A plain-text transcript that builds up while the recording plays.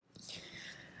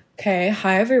Okay,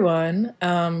 hi everyone.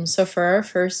 So for our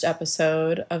first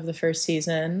episode of the first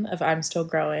season of I'm Still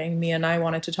Growing, Mia and I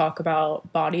wanted to talk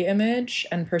about body image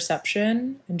and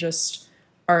perception and just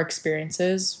our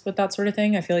experiences with that sort of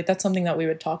thing. I feel like that's something that we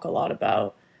would talk a lot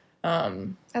about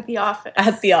At the office.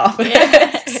 at the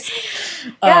office.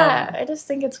 Yeah, I just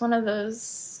think it's one of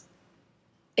those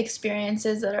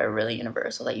experiences that are really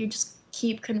universal that you just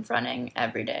keep confronting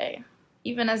every day.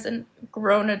 Even as a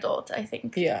grown adult, I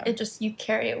think Yeah. you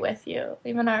carry it with you.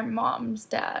 Even our moms,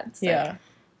 dads. Yeah.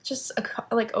 Just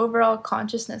like overall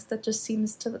consciousness that just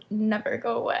seems to never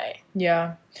go away.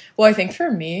 Yeah. Well, I think for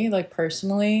me, like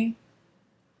personally,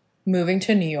 moving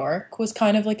to New York was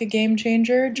kind of like a game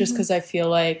changer just because I feel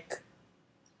like,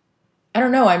 I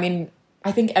don't know, I mean,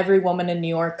 I think every woman in New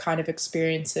York kind of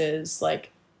experiences like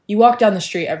you walk down the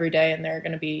street every day and there are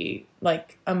going to be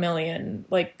like a million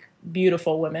like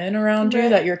beautiful women around you Right.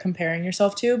 that you're comparing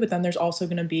yourself to, but then there's also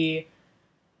going to be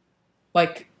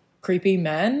like creepy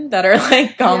men that are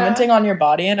like commenting on your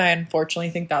body, and I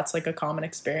unfortunately think that's like a common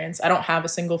experience. I don't have a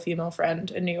single female friend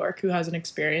in New York who hasn't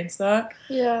experienced that.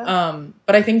 Yeah.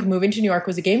 But I think moving to New York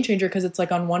was a game changer because it's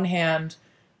like on one hand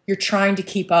you're trying to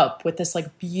keep up with this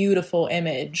like beautiful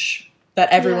image that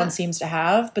everyone seems to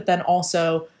have, but then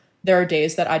also there are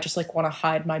days that I just like want to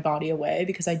hide my body away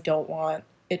because I don't want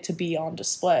it to be on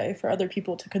display for other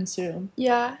people to consume.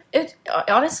 Yeah. It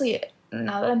honestly,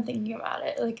 now that I'm thinking about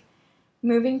it, like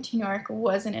moving to New York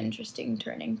was an interesting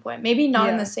turning point. Maybe not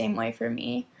in the same way for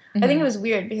me. I think it was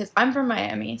weird because I'm from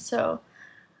Miami, so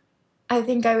I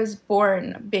think I was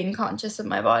born being conscious of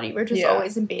my body. We're just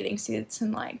always in bathing suits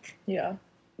and like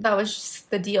that was just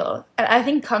the deal. And I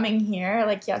think coming here,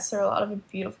 like yes, there are a lot of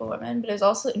beautiful women, but it was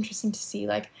also interesting to see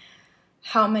like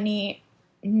how many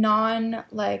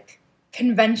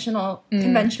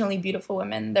conventionally beautiful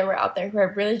women there were out there who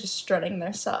are really just strutting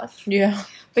their stuff. Yeah.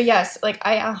 But yes, like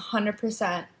I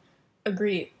 100%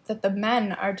 agree that the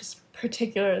men are just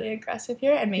particularly aggressive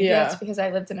here, and maybe that's because I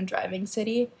lived in a driving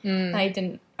city and I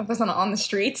wasn't on the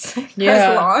streets for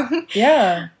as long.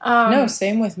 Yeah. No,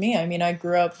 same with me. I mean,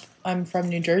 I'm from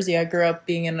New Jersey. I grew up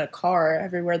being in a car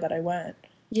everywhere that I went.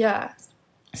 Yeah.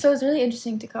 So it's really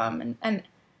interesting to come and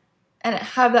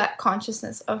have that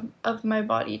consciousness of my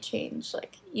body change,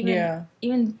 like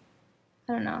even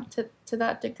I don't know, to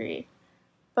that degree.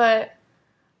 But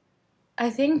I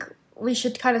think we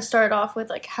should kind of start off with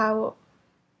like how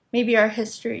maybe our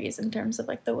histories in terms of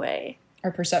like the way our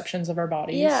perceptions of our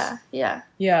bodies.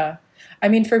 Yeah. I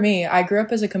mean, for me, I grew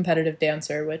up as a competitive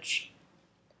dancer, which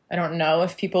I don't know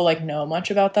if people like know much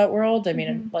about that world. I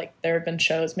mean, like there have been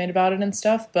shows made about it and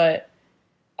stuff, but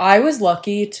I was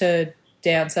lucky to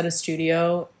dance at a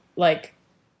studio like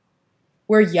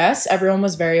where yes, everyone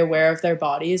was very aware of their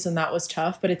bodies and that was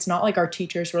tough, but it's not like our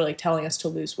teachers were like telling us to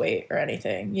lose weight or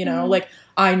anything, you know? Like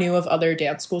I knew of other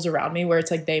dance schools around me where it's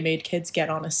like they made kids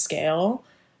get on a scale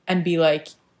and be like,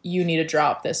 you need to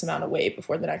drop this amount of weight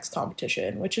before the next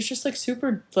competition, which is just like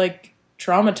super like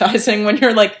traumatizing when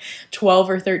you're like 12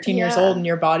 or 13 years old and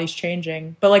your body's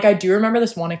changing. But like I do remember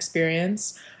this one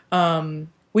experience.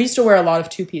 We used to wear a lot of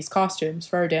two-piece costumes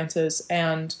for our dances,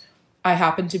 and I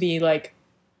happened to be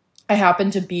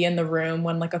in the room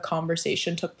when like a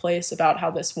conversation took place about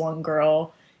how this one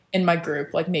girl in my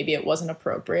group, like maybe it wasn't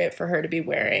appropriate for her to be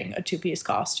wearing a two-piece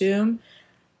costume.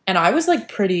 And I was like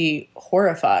pretty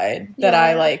horrified that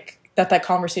I like that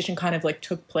conversation kind of like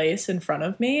took place in front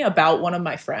of me about one of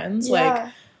my friends,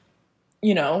 like,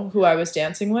 you know, who I was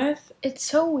dancing with. It's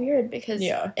so weird because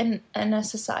in a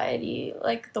society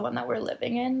like the one that we're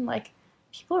living in, like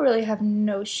people really have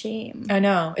no shame. I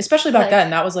know, especially back then.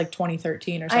 That was like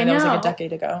 2013 or something. That was like a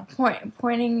decade ago.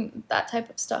 Pointing that type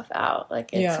of stuff out, like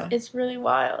it's really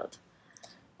wild.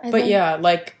 I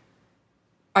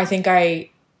think I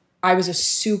was a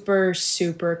super,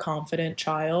 super confident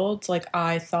child. Like,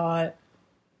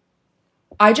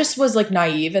 I just was, like,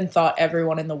 naive and thought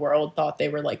everyone in the world thought they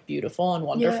were, like, beautiful and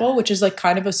wonderful, which is, like,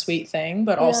 kind of a sweet thing,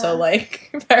 but also, like,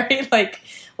 very,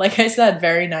 like I said,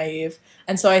 very naive.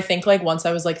 And so I think, like, once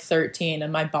I was, like, 13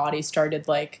 and my body started,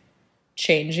 like,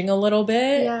 changing a little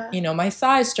bit, you know, my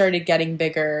thighs started getting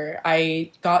bigger.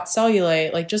 I got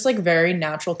cellulite, like, just, like, very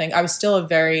natural thing. I was still a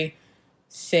very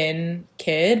thin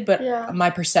kid, but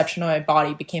my perception of my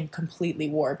body became completely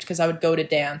warped because I would go to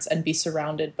dance and be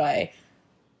surrounded by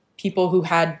people who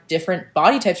had different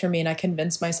body types from me, and I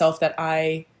convinced myself that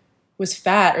I was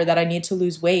fat or that I need to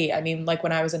lose weight. I mean, like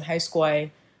when I was in high school,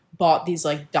 I bought these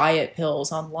like diet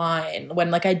pills online when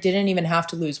like I didn't even have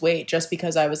to lose weight just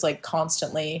because I was like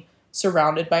constantly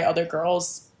surrounded by other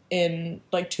girls in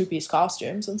like two-piece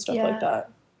costumes and stuff like that.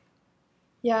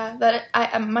 Yeah, that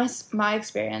my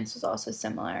experience was also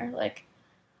similar. Like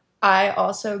I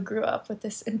also grew up with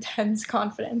this intense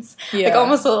confidence. Yeah. Like,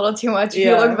 almost a little too much if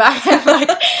you look back and,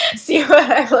 like, see what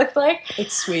I looked like.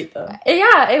 It's sweet, though.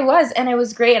 Yeah, it was. And it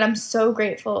was great. And I'm so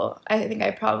grateful. I think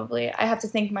I have to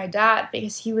thank my dad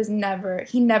because he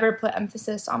never put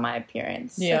emphasis on my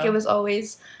appearance. Yeah. Like, it was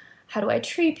always, how do I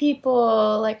treat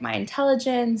people? Like, my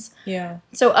intelligence. Yeah.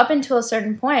 So up until a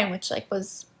certain point, which, like,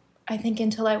 was, I think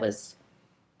until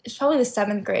it's probably the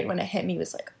 7th grade when it hit me,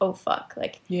 was like, oh fuck,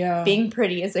 like, being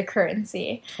pretty is a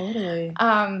currency. Totally.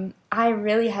 I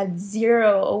really had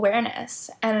zero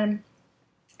awareness. And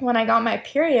when I got my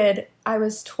period, I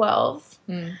was 12.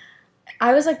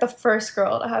 I was, like, the first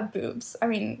girl to have boobs. I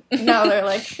mean, now they're,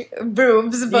 like,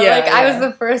 boobs, but, I was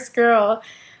the first girl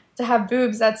to have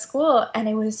boobs at school, and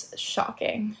it was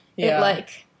shocking. Yeah. It,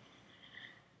 like,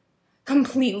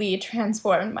 completely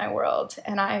transformed my world,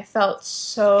 and I felt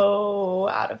so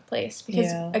out of place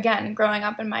because, again, growing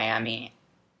up in Miami,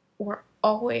 we're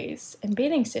always in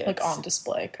bathing suits. Like, on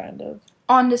display, kind of.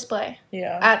 On display.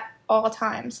 Yeah. At all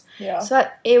times. Yeah. So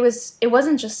that it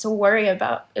wasn't just to worry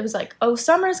about, it was like, oh,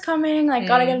 summer's coming, like,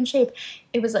 gotta get in shape.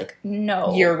 It was like,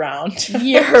 no. Year round.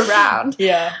 Year round.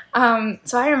 Yeah.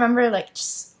 So I remember, like,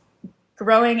 just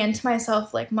growing into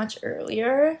myself, like, much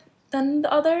earlier than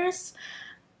the others.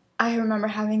 I remember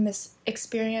having this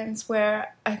experience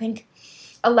where I think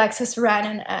Alexis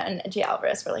Wren and Jay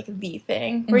Alvarez were, like, the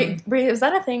thing. Was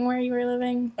that a thing where you were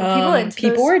living?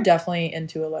 People were definitely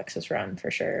into Alexis Wren,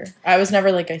 for sure. I was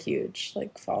never, like, a huge,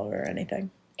 like, follower or anything.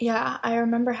 Yeah, I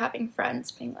remember having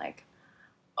friends being like,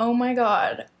 oh my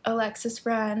god, Alexis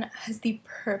Wren has the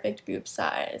perfect boob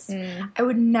size. I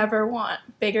would never want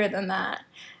bigger than that.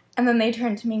 And then they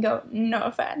turn to me and go, no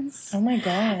offense. Oh, my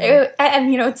God.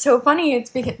 And, you know, it's so funny. It's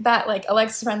because that, like,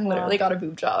 Alexis Wren literally got a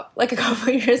boob job, like, a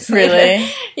couple of years later. Really?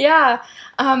 Yeah.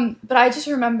 But I just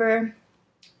remember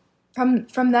from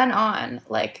then on,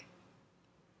 like,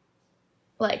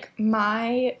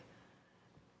 my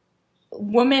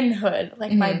womanhood,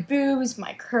 like, my boobs,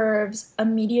 my curves,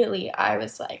 immediately I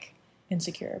was, like...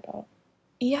 insecure about.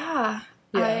 Yeah.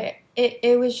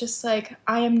 It was just, like,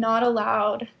 I am not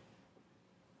allowed...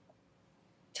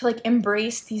 to, like,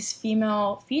 embrace these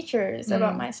female features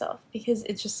about myself because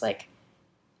it's just, like,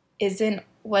 isn't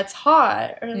what's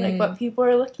hot or, like, what people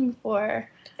are looking for.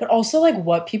 But also, like,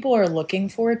 what people are looking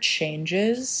for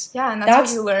changes. Yeah, and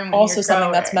that's what you learn when also you're something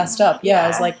growing. That's messed up. Yeah,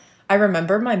 it's like, I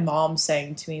remember my mom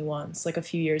saying to me once, like, a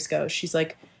few years ago, she's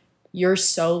like, you're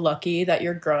so lucky that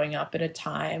you're growing up at a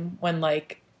time when,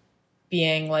 like,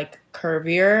 being, like,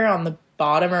 curvier on the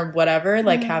bottom or whatever,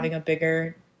 like, having a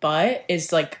bigger butt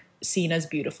is, like, seen as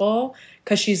beautiful.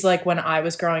 Because she's like, when I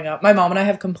was growing up, my mom and I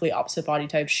have complete opposite body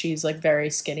types. She's, like,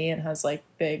 very skinny and has, like,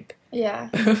 big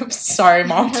boobs. Sorry,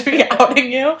 Mom, to be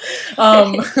outing you.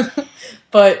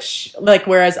 But like,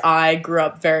 whereas I grew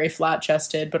up very flat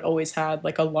chested but always had,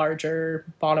 like, a larger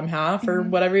bottom half or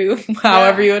whatever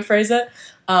however you would phrase it.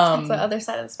 That's the other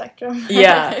side of the spectrum.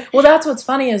 Yeah. Well, that's what's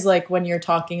funny is, like, when you're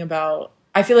talking about,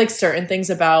 I feel like certain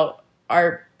things about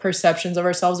our perceptions of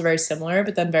ourselves are very similar,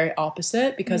 but then very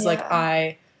opposite because, like,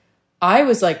 I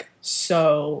was, like,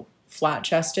 so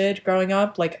flat-chested growing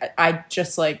up. Like, I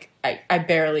just, like, I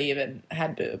barely even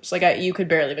had boobs. Like, you could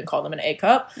barely even call them an A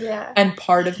cup. Yeah. And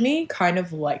part of me kind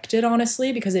of liked it,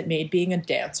 honestly, because it made being a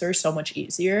dancer so much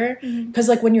easier. Because,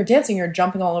 like, when you're dancing, you're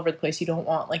jumping all over the place. You don't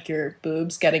want, like, your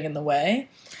boobs getting in the way.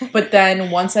 But then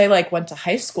once I, like, went to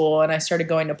high school and I started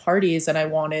going to parties and I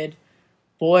wanted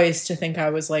boys to think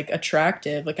I was, like,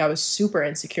 attractive, like, I was super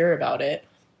insecure about it.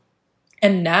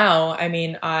 And now, I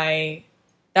mean,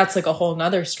 that's, like, a whole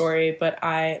nother story, but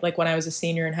like, when I was a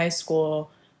senior in high school,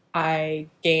 I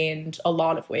gained a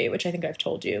lot of weight, which I think I've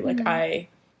told you. Like,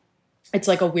 it's,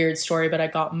 like, a weird story, but I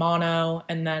got mono,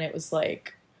 and then it was,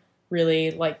 like,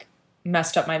 really, like,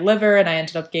 messed up my liver, and I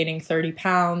ended up gaining 30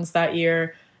 pounds that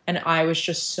year, and I was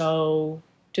just so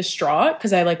distraught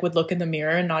because I, like, would look in the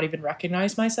mirror and not even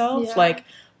recognize myself. Like,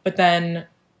 but then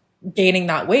gaining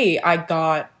that weight, I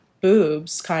got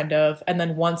boobs, kind of, and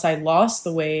then once I lost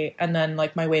the weight, and then,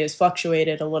 like, my weight has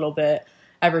fluctuated a little bit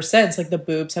ever since, like, the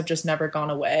boobs have just never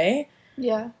gone away.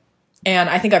 Yeah. And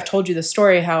I think I've told you the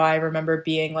story how I remember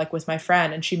being, like, with my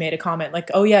friend, and she made a comment,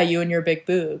 like, oh yeah, you and your big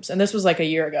boobs. And this was, like, a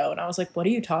year ago, and I was like, what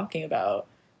are you talking about?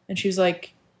 And she was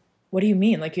like, what do you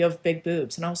mean? Like, you have big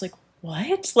boobs? And I was like,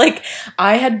 what? Like,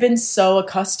 I had been so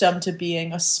accustomed to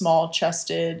being a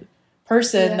small-chested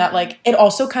person that, like, it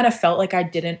also kind of felt like I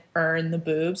didn't earn the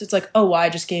boobs. It's like, oh, well, I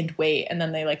just gained weight, and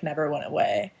then they, like, never went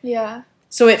away. Yeah.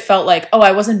 So it felt like, oh,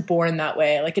 I wasn't born that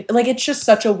way. Like, it's just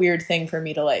such a weird thing for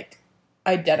me to, like,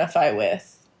 identify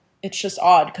with. It's just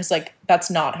odd, because, like,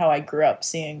 that's not how I grew up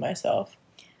seeing myself.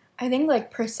 I think,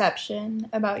 like, perception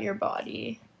about your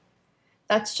body,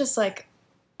 that's just, like,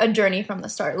 a journey from the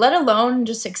start, let alone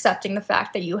just accepting the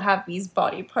fact that you have these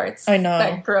body parts I know.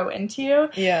 that grow into you.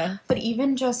 Yeah. But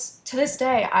even just to this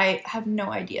day, I have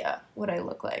no idea what I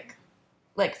look like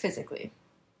physically.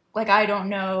 Like, I don't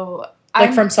know.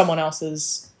 Like, from someone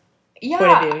else's point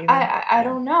of view. I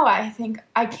don't know. I think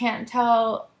I can't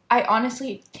tell. I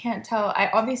honestly can't tell.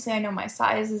 I know my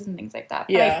sizes and things like that.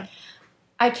 But yeah.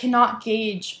 I cannot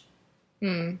gauge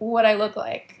what I look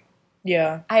like.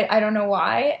 Yeah. I don't know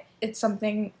why. It's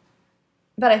something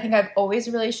that I think I've always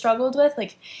really struggled with.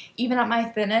 Like, even at my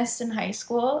thinnest in high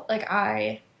school, like,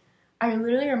 I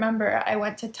literally remember I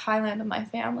went to Thailand with my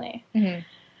family. Mm-hmm.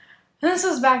 And this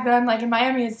was back then, like, in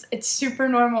Miami, it's super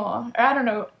normal. Or I don't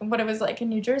know what it was like in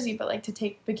New Jersey, but, like, to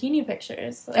take bikini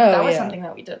pictures. Like, that was something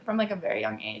that we did from, like, a very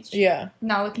young age. Yeah.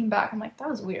 Now, looking back, I'm like, that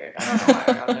was weird. I don't know why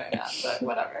I was doing that, but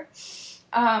whatever.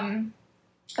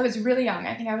 I was really young.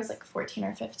 I think I was, like, 14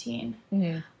 or 15.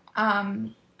 Mm-hmm.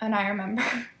 And I remember,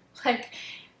 like,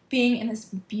 being in this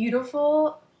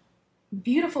beautiful,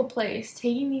 beautiful place,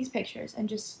 taking these pictures, and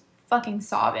just fucking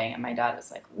sobbing. And my dad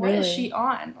was like, what is she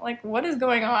on? Like, what is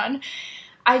going on?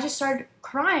 I just started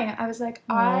crying. I was like,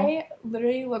 I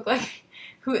literally look like,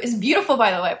 who is beautiful,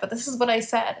 by the way, but this is what I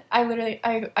said. I literally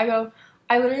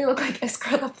look like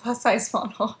Iskra, the plus-size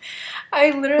model.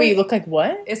 Wait, you look like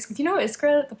what? Do you know what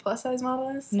Iskra, the plus-size model,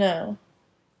 is? No.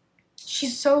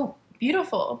 She's so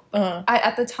beautiful. Uh-huh.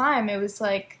 At the time, it was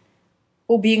like...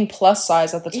 Well, being plus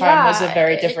size at the time was a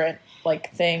very different,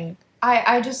 like, thing.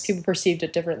 I just... People perceived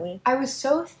it differently. I was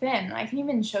so thin. I can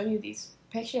even show you these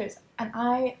pictures. And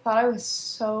I thought I was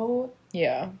so...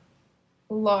 Yeah.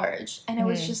 large. And it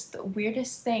was just the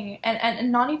weirdest thing.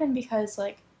 And not even because,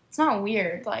 like... It's not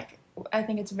weird. Like, I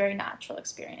think it's a very natural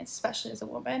experience, especially as a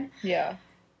woman. Yeah.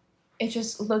 It's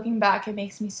just, looking back, it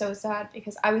makes me so sad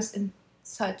because I was in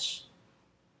such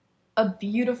a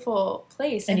beautiful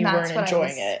place. And you weren't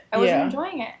enjoying it. I wasn't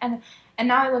enjoying it. And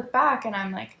now I look back and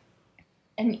I'm like...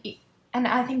 And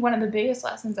I think one of the biggest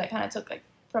lessons I kind of took, like,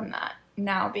 from that,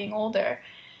 now being older,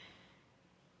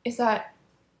 is that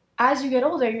as you get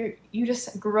older, you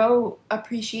just grow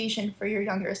appreciation for your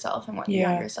younger self and what your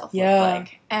younger self looked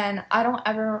like. And I don't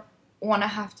ever want to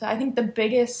have to... I think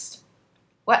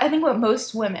what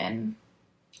most women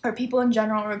or people in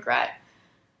general regret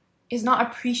is not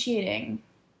appreciating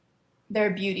their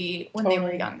beauty when they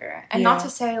were younger. And not to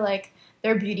say, like,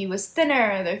 their beauty was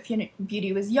thinner, their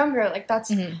beauty was younger. Like,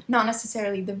 that's not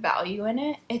necessarily the value in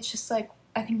it. It's just, like,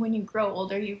 I think when you grow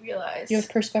older, you realize... You have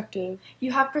perspective.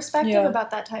 You have perspective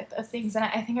about that type of things. And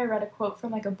I think I read a quote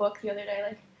from, like, a book the other day,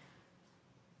 like,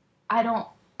 I don't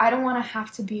want to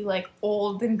have to be, like,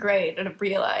 old and gray to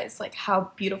realize, like,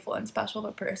 how beautiful and special of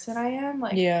a person I am.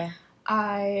 Like,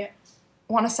 I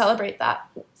want to celebrate that.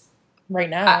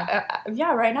 Right now.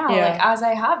 Right now. Like, as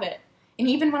I have it. And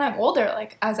even when I'm older,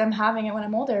 like, as I'm having it when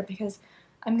I'm older, because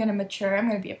I'm going to mature. I'm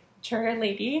going to be a mature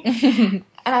lady.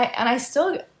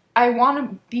 I want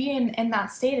to be in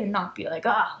that state and not be like,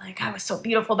 oh, like, I was so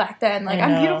beautiful back then. Like,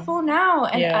 I'm beautiful now.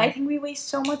 And I think we waste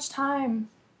so much time.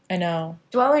 I know.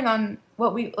 Dwelling on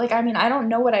what we, like, I mean, I don't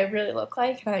know what I really look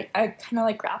like. And I kind of,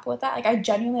 like, grapple with that. Like, I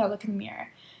look in the mirror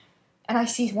and I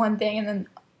see one thing, and then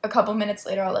a couple minutes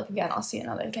later I'll look again, I'll see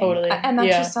another thing. Totally. And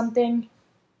that's just something...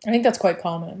 I think that's quite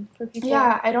common for people.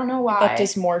 Yeah, I don't know why. That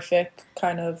dysmorphic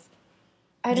kind of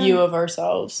view of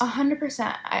ourselves.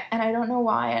 100%. And I don't know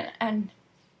why. And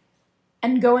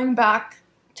going back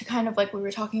to kind of, like, we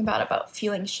were talking about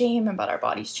feeling shame, about our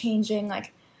bodies changing,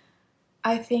 like,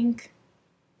 I think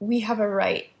we have a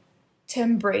right to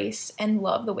embrace and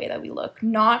love the way that we look.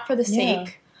 Not for the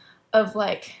sake of,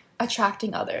 like,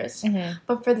 attracting others,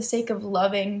 but for the sake of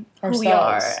loving who we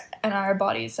are and our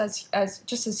bodies as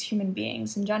just as human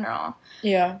beings in general.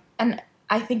 Yeah. And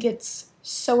I think it's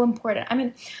so important. I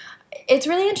mean, it's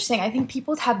really interesting. I think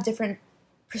people have different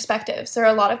perspectives. There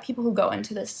are a lot of people who go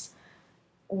into this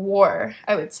war,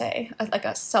 I would say, like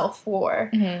a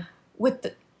self-war,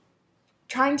 with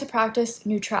trying to practice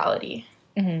neutrality.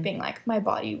 Being like, my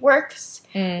body works,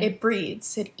 it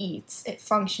breathes, it eats, it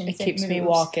functions, it keeps moves, me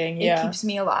walking, it keeps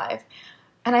me alive.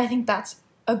 And I think that's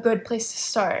a good place to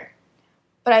start.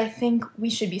 But I think we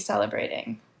should be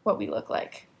celebrating what we look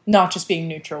like. Not just being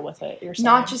neutral with it, you're saying.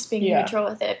 Not just being neutral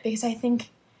with it, because I think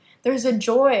there's a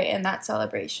joy in that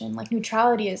celebration. Like,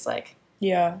 neutrality is, like,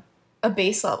 a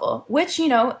base level, which, you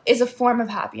know, is a form of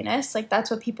happiness. Like, that's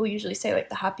what people usually say, like,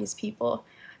 the happiest people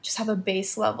just have a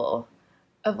base level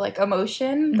of, like,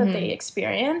 emotion that they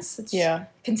experience. It's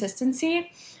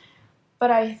consistency. But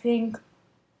I think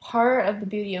part of the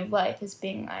beauty of life is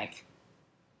being like,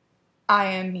 I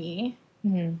am me,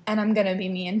 and I'm gonna be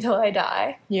me until I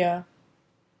die. Yeah.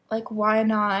 Like, why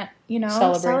not,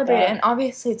 Celebrate it? that. And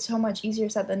obviously, it's so much easier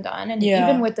said than done. And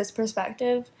even with this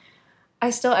perspective, I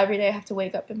still every day have to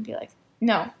wake up and be like,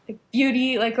 no, like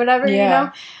beauty, like whatever,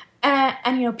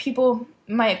 and people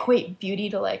might equate beauty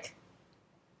to like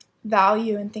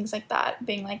value and things like that,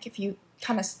 being like, if you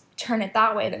kind of turn it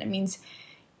that way, then it means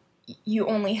you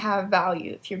only have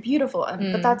value if you're beautiful.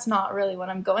 But that's not really what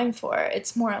I'm going for.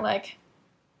 It's more like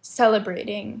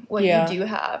celebrating what you do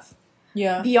have.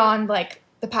 Yeah. Beyond like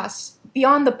the past,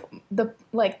 beyond the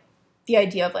like the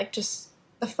idea of like just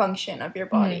the function of your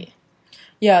body.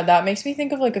 Yeah, that makes me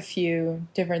think of like a few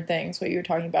different things, what you were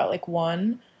talking about. Like,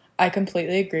 one, I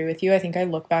completely agree with you. I think I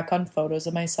look back on photos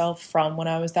of myself from when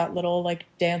I was that little like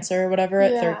dancer or whatever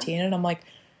at 13, and I'm like,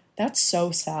 that's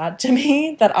so sad to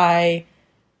me that I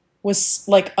was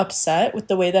like upset with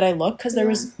the way that I look, because there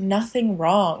was nothing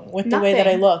wrong with the way that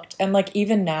I looked. And like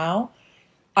even now,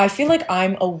 I feel like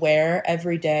I'm aware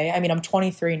every day. I mean, I'm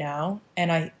 23 now,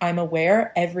 and I'm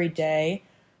aware every day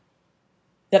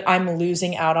that I'm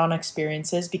losing out on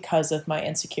experiences because of my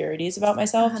insecurities about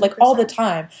myself, 100%. like all the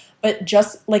time. But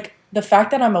just like the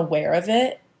fact that I'm aware of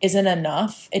it isn't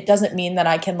enough. It doesn't mean that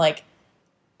I can like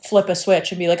flip a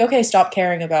switch and be like, okay, stop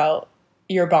caring about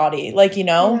your body. Like,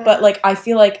 but like, I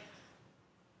feel like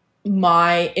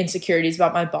my insecurities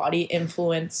about my body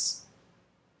influence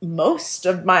most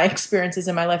of my experiences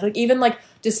in my life. Like even like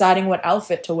deciding what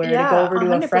outfit to wear to go over to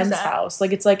 100%. a friend's house.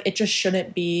 Like, it's like, it just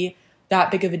shouldn't be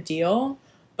that big of a deal.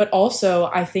 But also,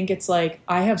 I think it's like,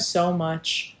 I have so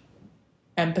much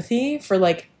empathy for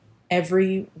like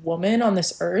every woman on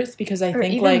this earth, because I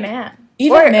think like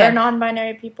even man, or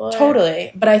non-binary people.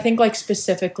 Totally. But I think like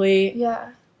specifically,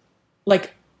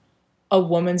 like a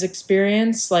woman's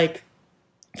experience, like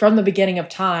from the beginning of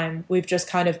time, we've just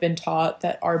kind of been taught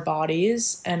that our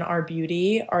bodies and our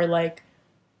beauty are like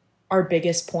our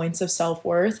biggest points of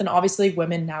self-worth. And obviously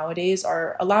women nowadays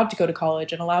are allowed to go to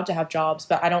college and allowed to have jobs,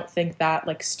 but I don't think that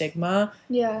like stigma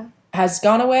has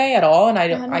gone away at all. And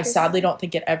I sadly don't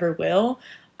think it ever will.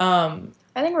 I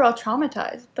think we're all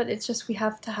traumatized, but it's just, we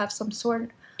have to have some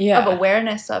sort of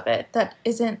awareness of it that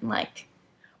isn't like,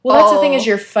 well, that's the thing, is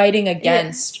you're fighting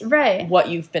against what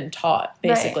you've been taught,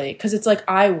 basically. Because it's like,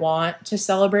 I want to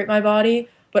celebrate my body,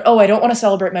 but I don't want to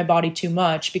celebrate my body too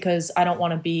much because I don't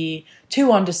want to be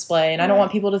too on display, and I don't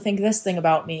want people to think this thing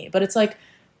about me. But it's like,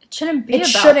 it shouldn't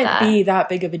be that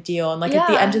big of a deal. And like at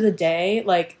the end of the day,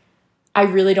 like I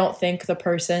really don't think the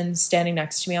person standing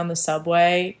next to me on the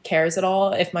subway cares at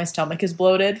all if my stomach is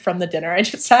bloated from the dinner I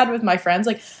just had with my friends.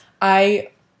 Like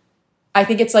I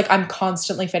think it's like I'm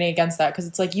constantly fighting against that, because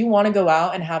it's like you want to go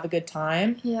out and have a good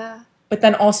time. Yeah. But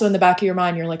then also in the back of your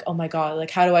mind, you're like, oh my God,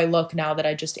 like how do I look now that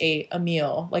I just ate a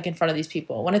meal like in front of these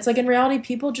people? When it's like in reality,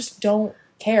 people just don't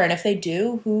care. And if they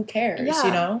do, who cares,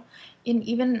 And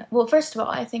even, well, first of all,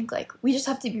 I think like we just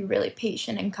have to be really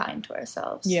patient and kind to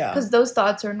ourselves. Yeah. Because those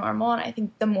thoughts are normal. And I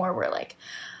think the more we're like,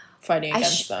 fighting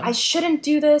against them, I shouldn't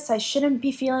do this, I shouldn't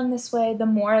be feeling this way, the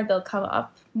more they'll come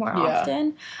up more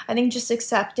often. I think just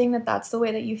accepting that that's the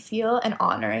way that you feel and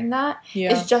honoring that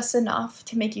is just enough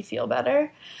to make you feel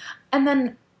better. And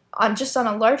then on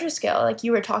a larger scale, like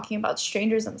you were talking about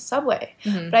strangers on the subway,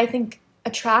 but I think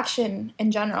attraction in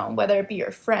general, whether it be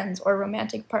your friends or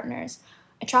romantic partners,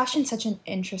 attraction is such an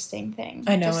interesting thing.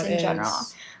 I know, just in general.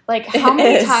 Is. Like, how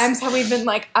many times have we been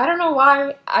like, I don't know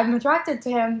why I'm attracted to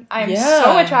him. I am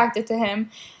so attracted to him,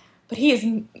 but he is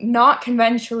not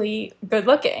conventionally good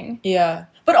looking. Yeah.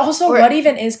 But also, what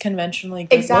even is conventionally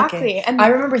good looking? And I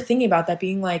remember thinking about that,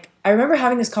 being like, I remember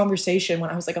having this conversation when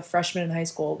I was like a freshman in high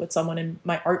school with someone in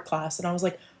my art class, and I was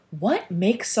like, what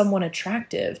makes someone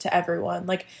attractive to everyone?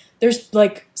 Like, there's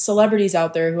like celebrities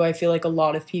out there who I feel like a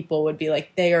lot of people would be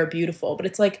like, they are beautiful, but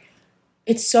it's like,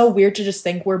 it's so weird to just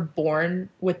think we're born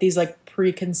with these like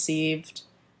preconceived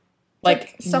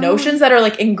like notions that are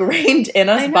like ingrained in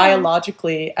us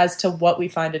biologically as to what we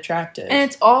find attractive. And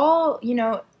it's all,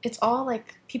 it's all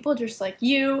like people just like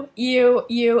you,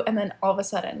 and then all of a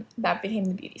sudden that became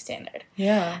the beauty standard.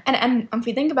 Yeah. And if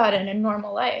we think about it in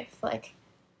normal life, like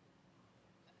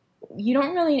you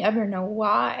don't really ever know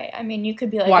why. I mean, you could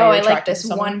be like, I like this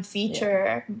one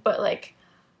feature, but like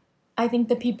I think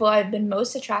the people I've been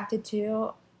most attracted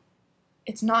to,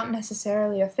 it's not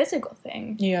necessarily a physical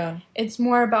thing. Yeah. It's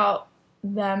more about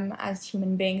them as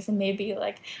human beings, and maybe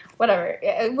like whatever.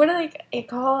 What do they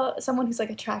call someone who's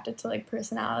like attracted to like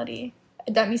personality?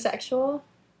 A demisexual?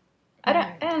 I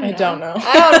don't know.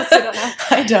 I honestly don't know.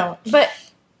 I don't. But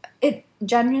it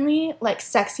genuinely, like,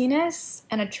 sexiness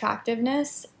and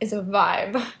attractiveness is a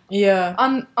vibe. Yeah.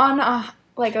 On a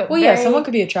like a well, yeah, someone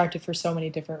could be attractive for so many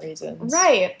different reasons.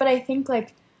 Right, but I think,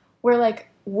 like, we're like,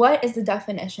 what is the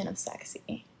definition of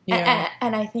sexy? Yeah.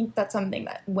 And I think that's something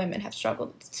that women have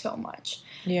struggled with so much.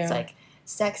 Yeah. It's like,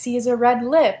 sexy is a red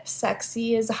lip,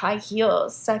 sexy is high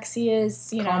heels, sexy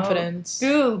is, confidence.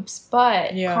 Boobs,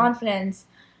 butt, Yeah. confidence.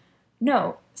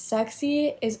 No,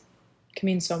 sexy can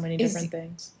mean so many different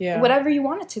things. Yeah. Whatever you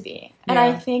want it to be. And Yeah.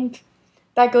 I think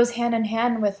that goes hand in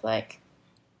hand with, like,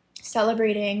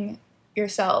 celebrating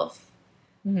yourself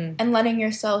and letting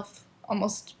yourself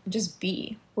almost just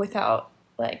be without,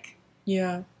 like,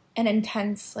 yeah, an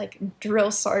intense, like,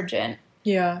 drill sergeant,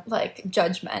 yeah, like,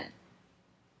 judgment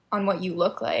on what you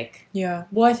look like. Yeah.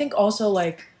 Well, I think also,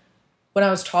 like, when I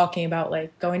was talking about,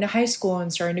 like, going to high school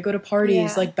and starting to go to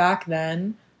parties, like, back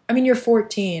then, I mean, you're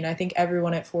 14. I think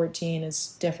everyone at 14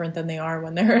 is different than they are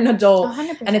when they're an adult.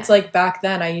 100%. And it's like, back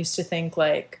then, I used to think,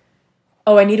 like,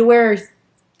 oh, I need to wear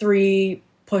 3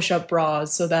 push-up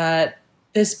bras so that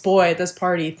this boy at this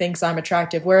party thinks I'm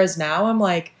attractive. Whereas now I'm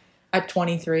like, at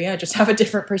 23, I just have a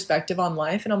different perspective on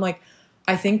life. And I'm like,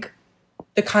 I think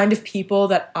the kind of people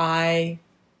that I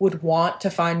would want to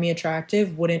find me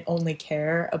attractive wouldn't only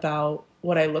care about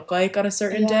what I look like on a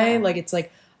certain day. Like, it's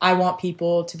like, I want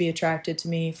people to be attracted to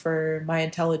me for my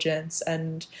intelligence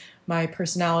and my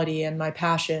personality and my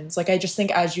passions. Like, I just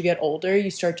think as you get older, you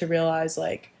start to realize,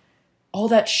 like, all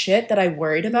that shit that I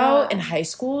worried about in high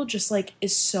school just, like,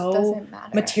 is so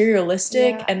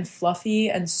materialistic and fluffy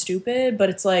and stupid. But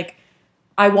it's like,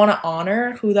 I want to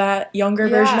honor who that younger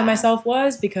version of myself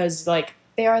was, because, like,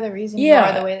 they are the reason you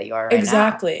are the way that you are right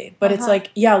exactly. Now. But it's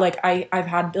like, yeah, like, I've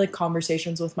had, like,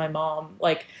 conversations with my mom.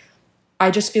 Like, I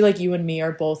just feel like you and me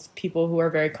are both people who are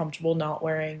very comfortable not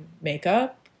wearing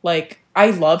makeup. Like,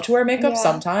 I love to wear makeup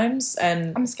sometimes,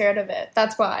 and I'm scared of it.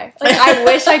 That's why. Like, I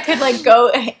wish I could, like, go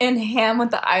in ham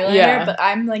with the eyeliner, but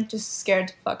I'm, like, just scared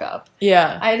to fuck up.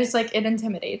 Yeah. I just, like, it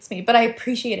intimidates me, but I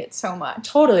appreciate it so much.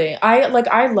 Totally.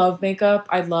 I love makeup.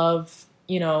 I love,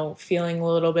 feeling a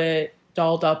little bit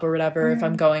dolled up or whatever if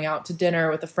I'm going out to dinner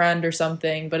with a friend or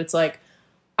something. But it's like,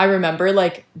 I remember,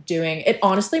 like, doing it.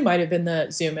 Honestly might have been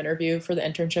the Zoom interview for the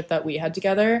internship that we had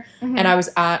together. And I was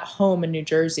at home in New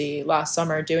Jersey last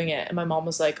summer doing it. And my mom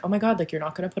was like, oh my God, like, you're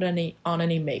not going to put on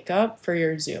any makeup for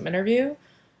your Zoom interview.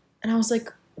 And I was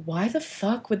like, why the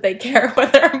fuck would they care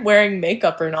whether I'm wearing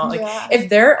makeup or not? Like, if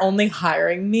they're only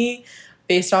hiring me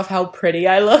based off how pretty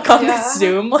I look on the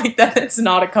Zoom, like, then it's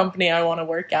not a company I want to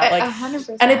work at. Like,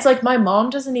 100%. And it's like, my mom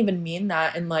doesn't even mean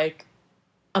that in, like,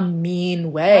 a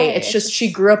mean way. It's just she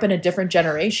grew up in a different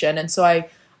generation. And so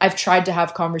I've tried to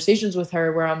have conversations with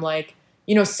her where I'm like,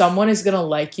 someone is going to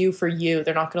like you for you.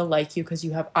 They're not going to like you because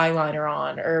you have eyeliner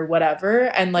on or whatever.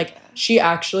 And, like, she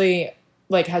actually,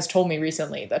 like, has told me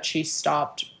recently that she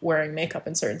stopped wearing makeup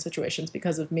in certain situations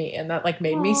because of me. And that, like,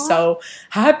 made me so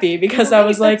happy, because I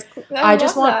was like, I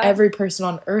just want every person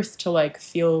on earth to, like,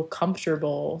 feel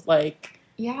comfortable, like,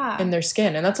 in their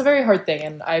skin. And that's a very hard thing.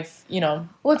 And I've,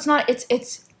 well, it's not,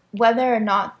 it's whether or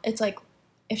not, it's like,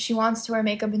 if she wants to wear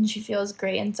makeup and she feels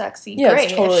great and sexy, great.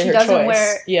 It's totally if she her doesn't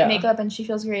choice. wear makeup and she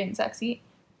feels great and sexy,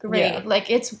 great. Like,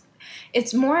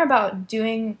 it's more about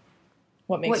doing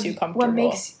what makes you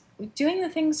comfortable. Doing the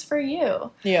things for you.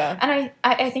 Yeah. And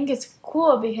I think it's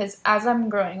cool, because as I'm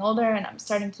growing older and I'm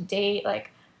starting to date,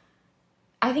 like,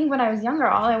 I think when I was younger,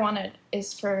 all I wanted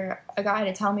is for a guy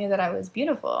to tell me that I was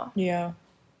beautiful. Yeah.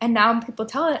 And now people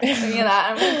telling me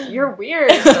that, I'm like, you're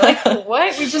weird. Like,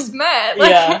 what? We just met.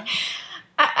 Like,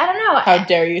 I don't know. How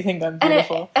dare you think I'm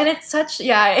beautiful? And it's such,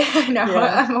 I know,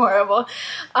 I'm horrible.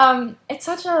 It's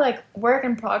such a, like, work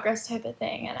in progress type of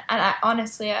thing. And I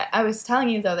honestly, I was telling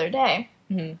you the other day,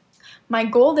 my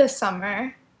goal this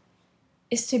summer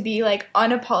is to be, like,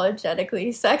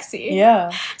 unapologetically sexy.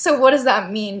 Yeah. So what does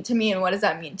that mean to me, and what does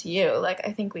that mean to you? Like,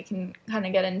 I think we can kind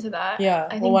of get into that.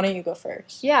 Yeah. Well, why don't you go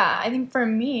first? Yeah, I think for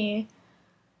me,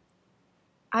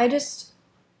 I just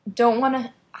don't want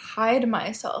to hide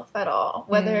myself at all,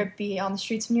 whether it be on the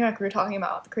streets of New York. We were talking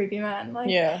about the creepy man. Like,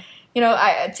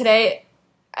 today,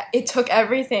 it took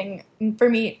everything for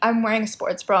me. I'm wearing a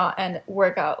sports bra and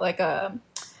workout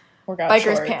biker's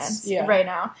shorts. Pants right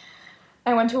now.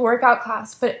 I went to a workout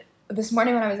class, but this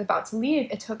morning when I was about to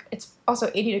leave, it's also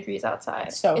 80 degrees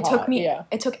outside. So it hot, took me,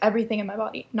 it took everything in my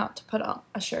body not to put on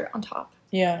a shirt on top.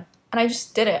 Yeah. And I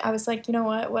just did it. I was like, you know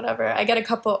what, whatever. I get a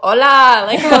couple, hola,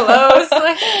 like, hellos.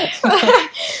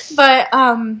 But,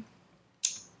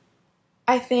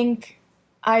 I think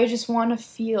I just want to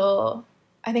feel,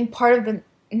 I think part of the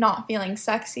not feeling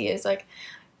sexy is, like,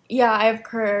 yeah, I have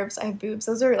curves, I have boobs.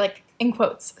 Those are, like, in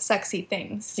quotes, sexy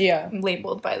things. Yeah.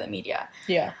 Labeled by the media.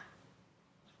 Yeah.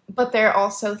 but there are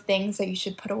also things that you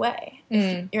should put away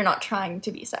if you're not trying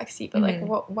to be sexy. But like,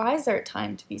 why is there a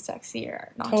time to be sexy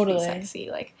or not to be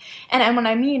sexy? Like, and what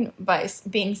I mean by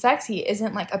being sexy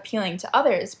isn't like appealing to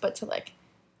others, but to like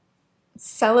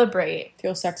celebrate,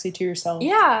 feel sexy to yourself.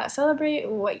 Yeah, celebrate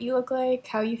what you look like,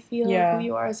 how you feel, who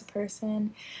you are as a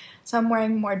person. So I'm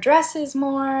wearing more dresses,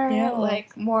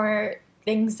 like more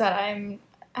things that I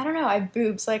don't know. I have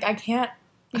boobs, like I can't.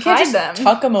 You can't just them.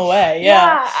 Tuck them away.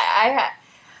 Yeah.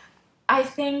 I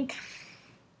think,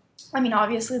 I mean,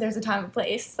 obviously there's a time and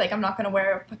place. Like, I'm not going to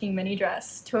wear a fucking mini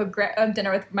dress to a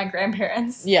dinner with my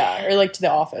grandparents. Yeah, or, like, to the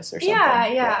office or something.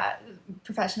 Yeah.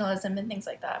 Professionalism and things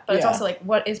like that. But it's also, like,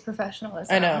 what is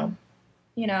professionalism? I know.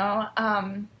 You know?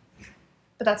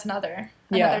 But that's another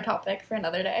topic for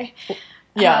another day.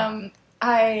 Yeah.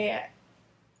 I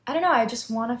don't know. I just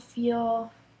want to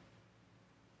feel...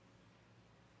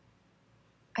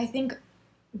 I think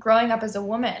growing up as a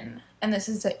woman, and this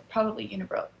is a probably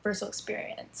universal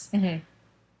experience,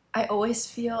 I always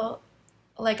feel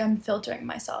like I'm filtering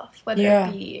myself, whether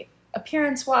it be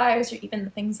appearance-wise or even the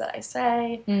things that I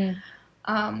say.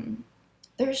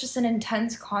 There's just an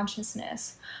intense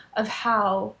consciousness of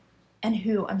how and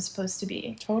who I'm supposed to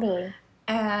be. Totally.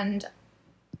 And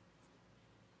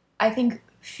I think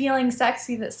feeling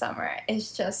sexy this summer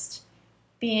is just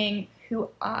being who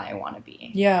I want to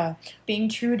be. Yeah. Being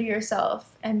true to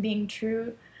yourself and being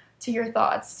true to your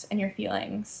thoughts and your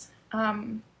feelings. I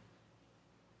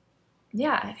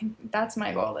think that's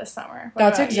my goal this summer.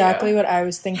 That's exactly what I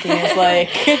was thinking. Is like,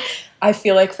 I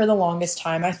feel like for the longest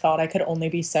time, I thought I could only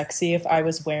be sexy if I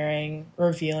was wearing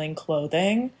revealing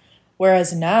clothing.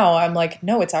 Whereas now I'm like,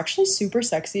 no, it's actually super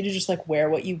sexy to just like wear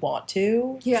what you want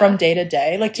to from day to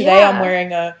day. Like today I'm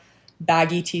wearing a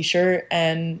baggy t-shirt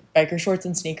and biker shorts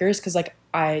and sneakers because like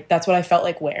that's what I felt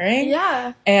like wearing.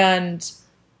 Yeah. And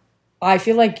I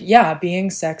feel like,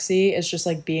 being sexy is just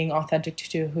like being authentic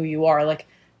to who you are. Like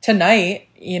tonight,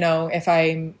 you know, if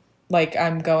I'm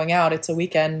going out, it's a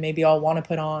weekend, maybe I'll want to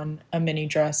put on a mini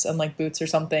dress and like boots or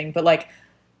something. But like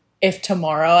if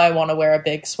tomorrow I want to wear a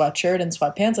big sweatshirt and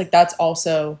sweatpants, like that's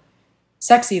also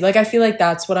sexy. Like I feel like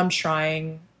that's what I'm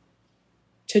trying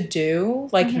to do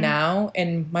like now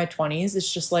in my 20s.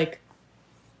 It's just like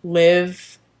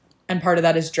live, and part of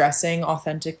that is dressing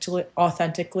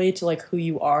authentically to like who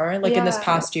you are. Like in this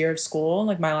past year of school,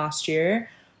 like my last year,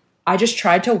 I just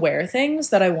tried to wear things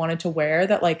that I wanted to wear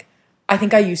that like I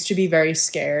think I used to be very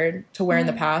scared to wear in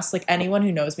the past. Like anyone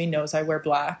who knows me knows I wear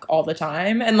black all the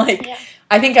time. And like,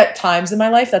 I think at times in my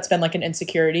life that's been like an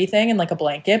insecurity thing and like a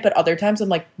blanket. But other times I'm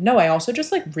like, no, I also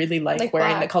just like really like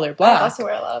wearing the color black. I also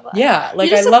wear a lot of black. Yeah,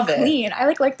 like I love it. Clean.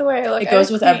 I like the way I look. It goes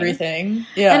with everything.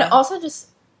 Yeah. And also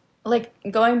just like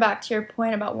going back to your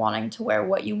point about wanting to wear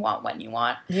what you want when you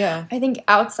want. Yeah. I think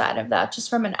outside of that, just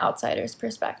from an outsider's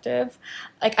perspective,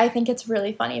 like I think it's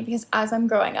really funny because as I'm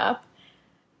growing up,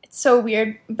 so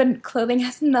weird, but clothing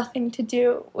has nothing to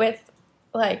do with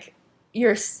like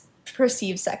your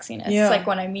perceived sexiness. Like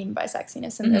what I mean by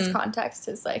sexiness in this context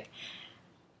is like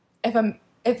if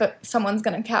someone's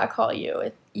gonna catcall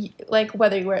you, like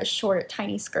whether you wear a short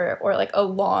tiny skirt or like a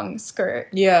long skirt,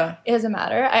 it doesn't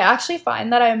matter. I actually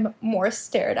find that I'm more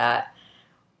stared at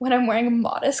when I'm wearing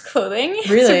modest clothing.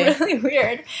 Really? It's really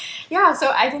weird. Yeah,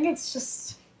 so I think it's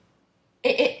just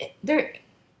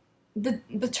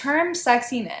the term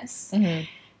sexiness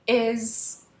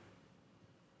is,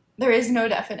 there is no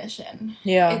definition.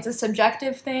 Yeah. It's a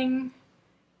subjective thing,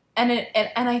 and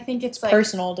I think it's like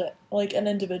personal to like an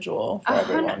individual for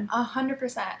everyone.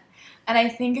 100%. And I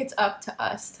think it's up to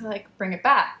us to like bring it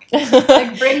back.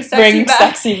 Like bring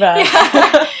sexy back.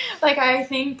 Yeah. Like I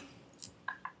think,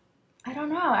 I don't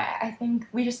know, I think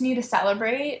we just need to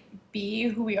celebrate, be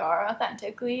who we are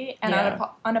authentically and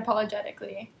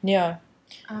unapologetically. Yeah.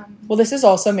 Well, this is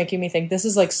also making me think, this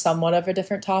is like somewhat of a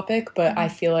different topic, but I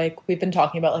feel like we've been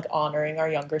talking about like honoring our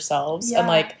younger selves. And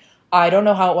like, I don't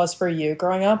know how it was for you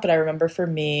growing up, but I remember for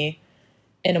me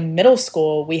in a middle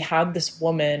school, we had this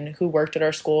woman who worked at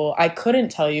our school. I couldn't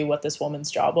tell you what this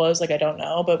woman's job was. Like, I don't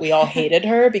know, but we all hated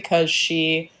her because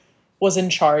she was in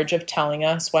charge of telling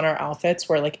us when our outfits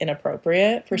were like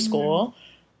inappropriate for school.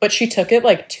 But she took it,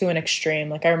 like, to an extreme.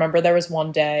 Like, I remember there was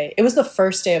one day, it was the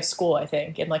first day of school, I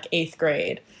think, in, like, 8th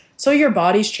grade. So your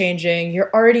body's changing. You're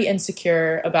already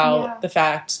insecure about the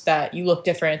fact that you look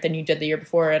different than you did the year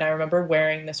before. And I remember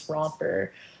wearing this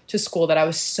romper to school that I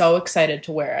was so excited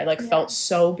to wear. I, like, felt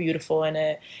so beautiful in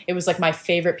it. It was, like, my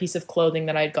favorite piece of clothing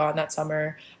that I'd gotten that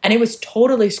summer. And it was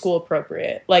totally school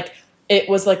appropriate. Like, it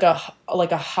was, like a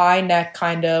high neck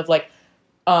kind of, like,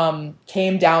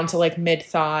 came down to like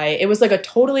mid-thigh. It was like a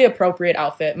totally appropriate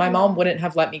outfit. My mom wouldn't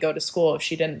have let me go to school if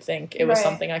she didn't think it was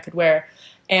something I could wear.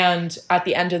 And at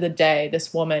the end of the day,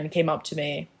 this woman came up to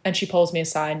me and she pulls me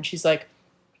aside and she's like,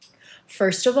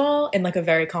 first of all, in like a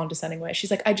very condescending way,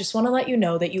 she's like, I just want to let you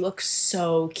know that you look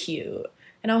so cute.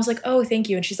 And I was like, oh, thank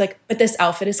you. And she's like, but this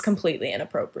outfit is completely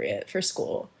inappropriate for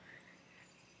school.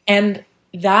 And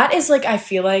that is like, I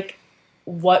feel like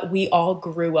what we all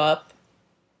grew up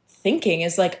thinking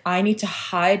is like, I need to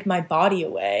hide my body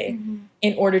away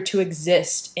in order to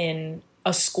exist in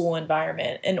a school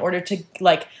environment, in order to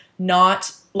like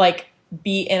not like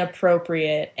be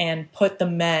inappropriate and put the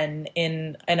men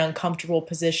in an uncomfortable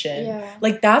position. Yeah.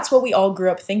 Like that's what we all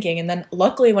grew up thinking. And then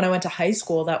luckily when I went to high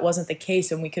school, that wasn't the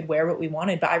case and we could wear what we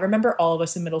wanted. But I remember all of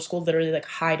us in middle school literally like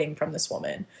hiding from this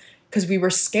woman because we were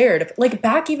scared of, like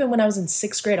back even when I was in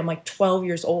 6th grade, I'm like 12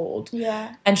 years old.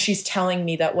 Yeah. And she's telling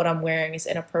me that what I'm wearing is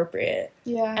inappropriate.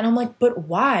 Yeah. And I'm like, but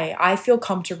why? I feel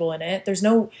comfortable in it. There's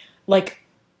no like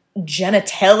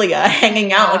genitalia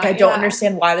hanging out. Like I don't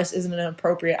understand why this isn't an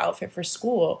appropriate outfit for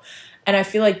school. And I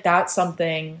feel like that's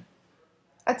something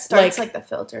that starts like the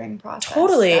filtering process.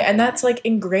 Totally. Definitely. And that's like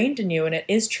ingrained in you and it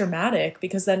is traumatic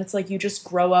because then it's like you just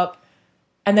grow up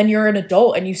and then you're an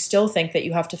adult and you still think that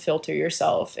you have to filter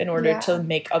yourself in order to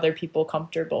make other people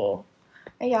comfortable.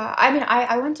 Yeah. I mean,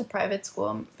 I went to private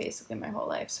school basically my whole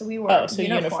life. So we wore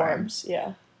uniforms.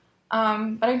 Yeah.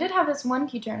 But I did have this one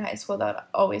teacher in high school that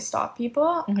always stopped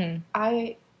people. Mm-hmm.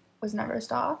 I was never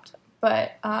stopped.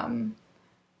 But I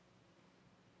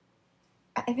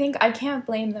think I can't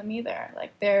blame them either.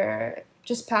 Like, they're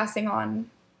just passing on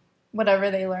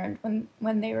whatever they learned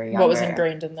when they were younger. What was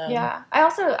ingrained in them. Yeah. I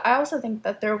also think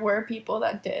that there were people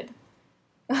that did.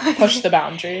 Push the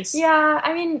boundaries. Yeah.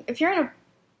 I mean, if you're in a...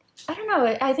 I don't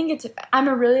know. I think it's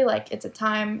a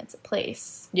time, it's a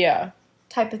place. Yeah.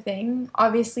 Type of thing.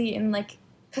 Obviously, in like...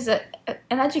 Because an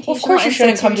educational of course you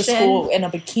shouldn't come to school in a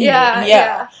bikini.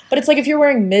 Yeah. But it's like if you're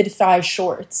wearing mid-thigh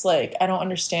shorts, like, I don't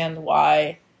understand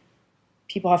why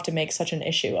people have to make such an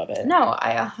issue of it. No,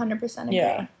 I 100% agree.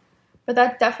 Yeah. But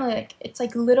that definitely, like, it's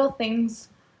like little things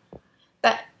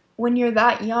that when you're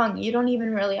that young, you don't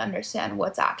even really understand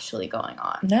what's actually going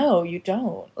on. No, you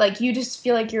don't. Like, you just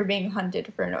feel like you're being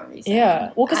hunted for no reason.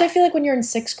 Yeah. Well, because I feel like when you're in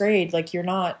 6th grade, like, you're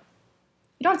not...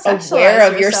 You don't sexualize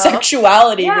aware of your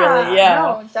sexuality, really. Yeah.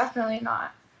 No, definitely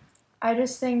not. I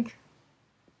just think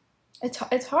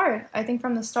it's hard. I think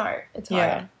from the start, it's hard.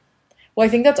 Yeah. Well, I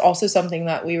think that's also something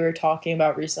that we were talking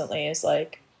about recently is,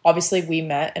 like, obviously we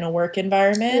met in a work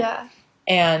environment. Yeah.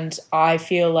 And I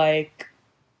feel like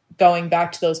going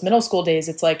back to those middle school days,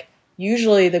 it's like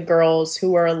usually the girls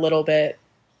who were a little bit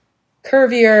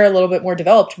curvier, a little bit more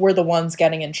developed were the ones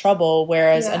getting in trouble,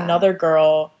 whereas another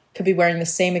girl could be wearing the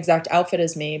same exact outfit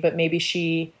as me, but maybe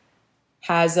she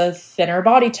has a thinner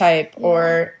body type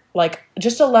or like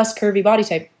just a less curvy body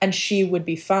type and she would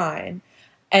be fine.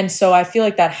 And so I feel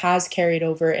like that has carried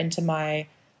over into my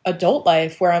adult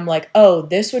life where I'm like, oh,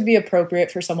 this would be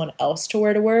appropriate for someone else to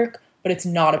wear to work, but it's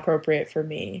not appropriate for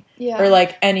me. Yeah. Or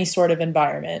like any sort of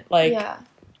environment. Like,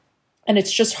 and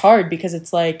it's just hard because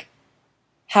it's like,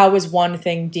 how is one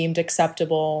thing deemed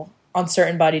acceptable on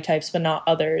certain body types but not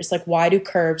others? Like, why do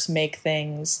curves make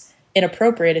things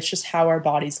inappropriate? It's just how our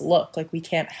bodies look. Like, we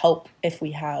can't help if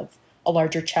we have a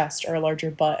larger chest or a larger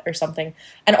butt or something.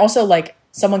 And also, like,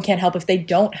 someone can't help if they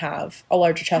don't have a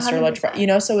larger chest 100%. Or a larger butt, you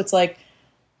know? So it's like,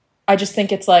 I just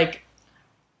think it's like,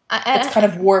 it's kind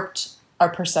of warped our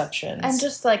perceptions. And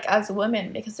just like as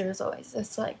women, because there's always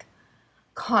this like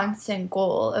constant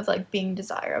goal of like being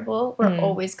desirable, we're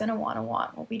always going to want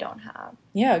what we don't have.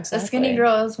 Yeah, exactly. The skinny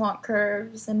girls want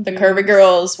curves and the curvy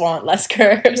girls want less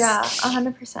curves. Yeah,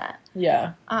 100%.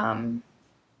 Yeah.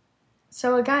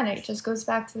 So again, it just goes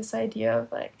back to this idea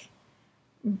of like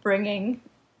bringing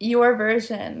your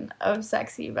version of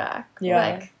sexy back.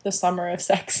 Yeah, like the summer of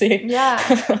sexy.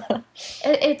 Yeah.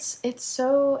 It's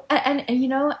so and you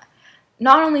know,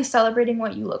 not only celebrating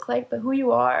what you look like, but who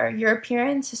you are. Your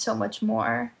appearance is so much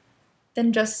more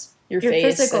than just your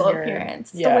physical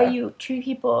appearance. The way you treat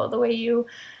people, the way you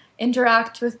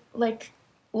interact with like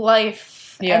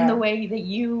life, and the way that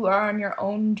you are on your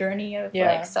own journey of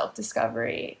like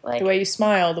self-discovery. Like the way you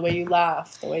smile, the way you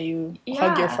laugh, the way you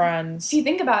hug your friends. If you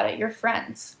think about it, your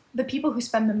friends, the people who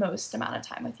spend the most amount of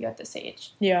time with you at this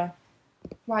age. Yeah.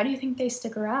 Why do you think they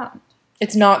stick around?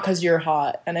 It's not because you're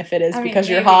hot, and if it is because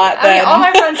you're hot, then... all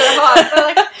my friends are hot,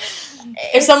 but like...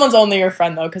 if someone's only your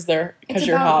friend, though, because you're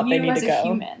hot, they need to go.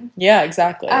 Human. Yeah,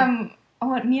 exactly.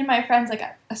 me and my friends, like,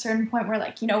 at a certain point, we're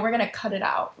like, we're going to cut it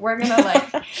out. We're going to,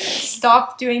 like,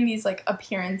 stop doing these, like,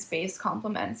 appearance-based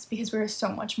compliments because we're so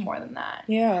much more than that.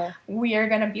 Yeah. We are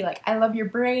going to be like, I love your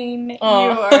brain.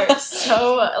 Oh. You are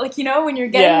so, like, when you're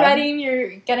getting ready, you're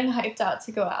getting hyped out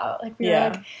to go out. Like,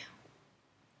 we're like,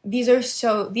 these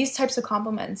types of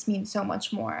compliments mean so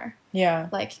much more. Yeah.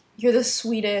 Like, you're the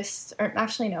sweetest, or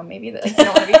actually, no, maybe like, you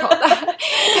don't want to be called that.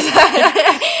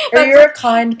 Or you're a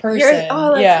kind person.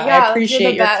 I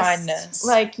appreciate your kindness.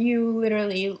 Like, you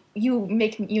literally, you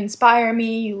inspire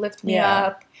me, you lift me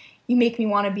up, you make me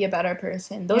want to be a better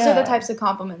person. Those are the types of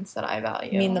compliments that I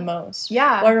value. Mean the most.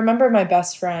 Yeah. Well, I remember one of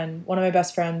my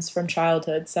best friends from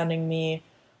childhood sending me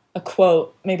a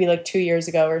quote maybe like 2 years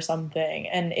ago or something,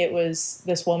 and it was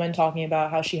this woman talking about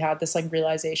how she had this like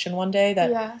realization one day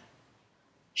that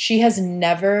she has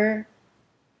never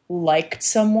liked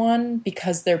someone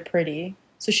because they're pretty.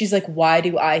 So she's like, why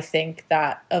do I think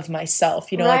that of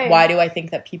myself? Like, why do I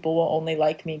think that people will only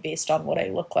like me based on what I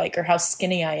look like or how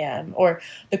skinny I am or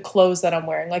the clothes that I'm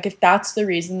wearing? Like, if that's the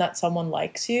reason that someone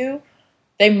likes you,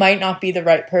 they might not be the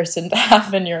right person to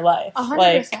have in your life. 100%.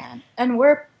 Like, and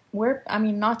we're I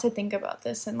mean, not to think about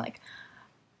this in, like,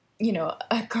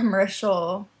 a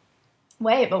commercial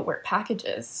way, but we're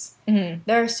packages. Mm-hmm.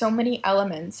 There are so many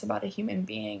elements about a human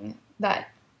being that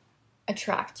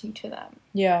attract you to them.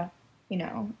 Yeah.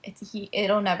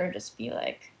 It'll never just be,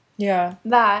 like,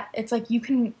 that. It's like, you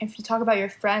can, if you talk about your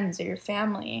friends or your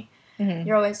family,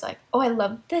 you're always like, oh, I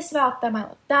love this about them, I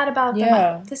love that about them,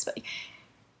 I love this about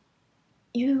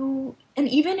you. And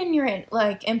even in your,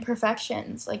 like,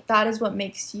 imperfections, like, that is what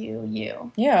makes you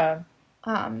you. Yeah.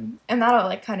 And that'll,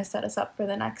 like, kind of set us up for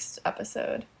the next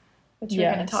episode, which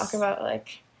we're going to talk about,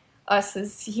 like, us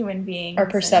as human beings. Our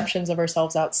perceptions of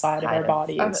ourselves outside of our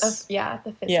bodies.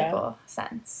 The physical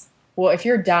sense. Well, if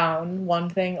you're down, one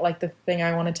thing, like, the thing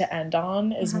I wanted to end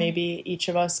on is maybe each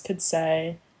of us could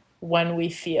say when we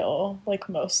feel, like,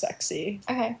 most sexy.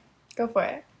 Okay. Go for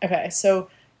it. Okay, so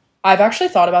I've actually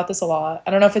thought about this a lot.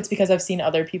 I don't know if it's because I've seen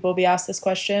other people be asked this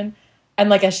question. And,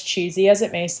 like, as cheesy as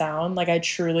it may sound, like, I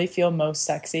truly feel most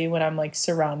sexy when I'm, like,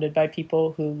 surrounded by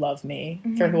people who love me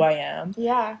for who I am.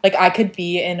 Yeah. Like, I could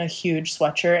be in a huge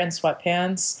sweatshirt and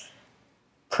sweatpants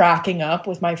cracking up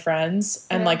with my friends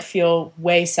and, like, feel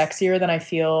way sexier than I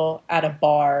feel at a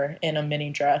bar in a mini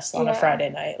dress on a Friday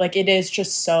night. Like, it is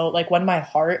just so, like, when my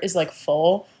heart is, like,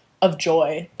 full of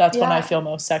joy, that's when I feel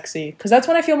most sexy. Because that's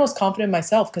when I feel most confident in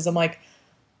myself. Because I'm like,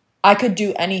 I could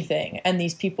do anything and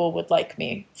these people would like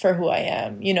me for who I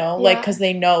am, like, because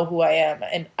they know who I am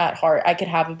and at heart. I could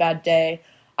have a bad day.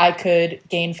 I could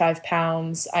gain 5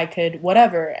 pounds. I could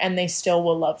whatever. And they still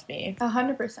will love me.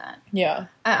 100%. Yeah.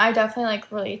 I definitely,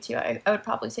 like, relate to you. I would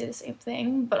probably say the same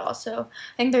thing. But also,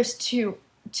 I think there's two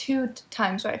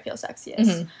times where I feel sexiest.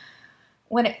 Mm-hmm.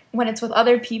 When it's with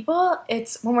other people,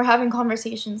 it's when we're having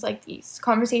conversations like these.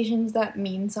 Conversations that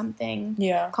mean something.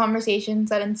 Yeah.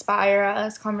 Conversations that inspire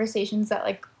us. Conversations that,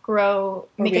 like,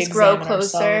 make us grow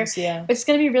closer. Yeah. It's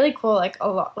going to be really cool, like,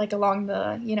 along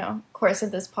the, course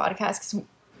of this podcast, because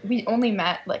we only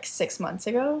met, like, 6 months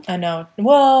ago. I know.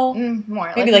 Well,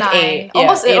 more. Maybe, like 8. Yeah,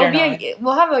 almost, 8 it'll or 9.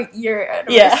 We'll have a year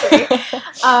anniversary.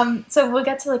 Yeah. So we'll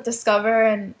get to, like, discover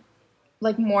and,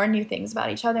 like, more new things about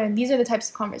each other. And these are the types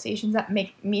of conversations that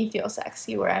make me feel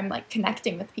sexy, where I'm, like,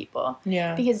 connecting with people.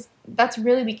 Yeah. Because that's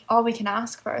really all we can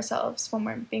ask for ourselves when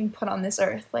we're being put on this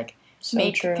earth. Like,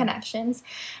 make connections.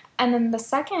 And then the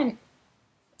second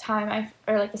time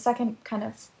the second kind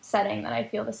of setting that I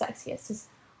feel the sexiest is,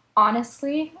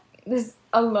 honestly, this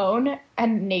alone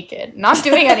and naked, not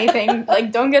doing anything.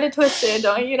 Like, don't get it twisted,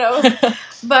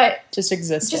 but just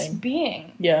existing, just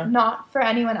being, yeah, not for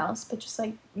anyone else, but just,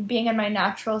 like, being in my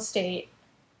natural state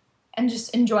and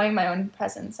just enjoying my own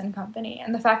presence and company,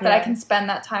 and the fact that I can spend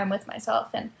that time with myself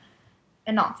and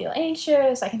not feel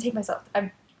anxious. I can take myself.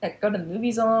 I go to the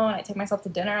movies alone. I take myself to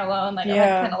dinner alone. Like, I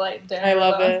kind of like dinner. I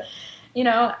love it.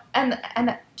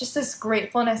 And just this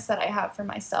gratefulness that I have for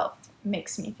myself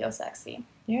makes me feel sexy.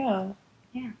 Yeah.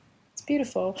 Yeah. It's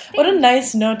beautiful. What a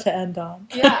nice note to end on.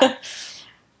 Yeah.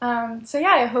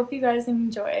 I hope you guys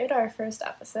enjoyed our first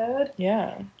episode.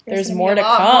 Yeah. There's more to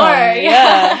come. More.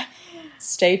 Yeah.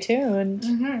 Stay tuned.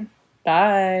 Mm-hmm.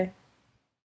 Bye.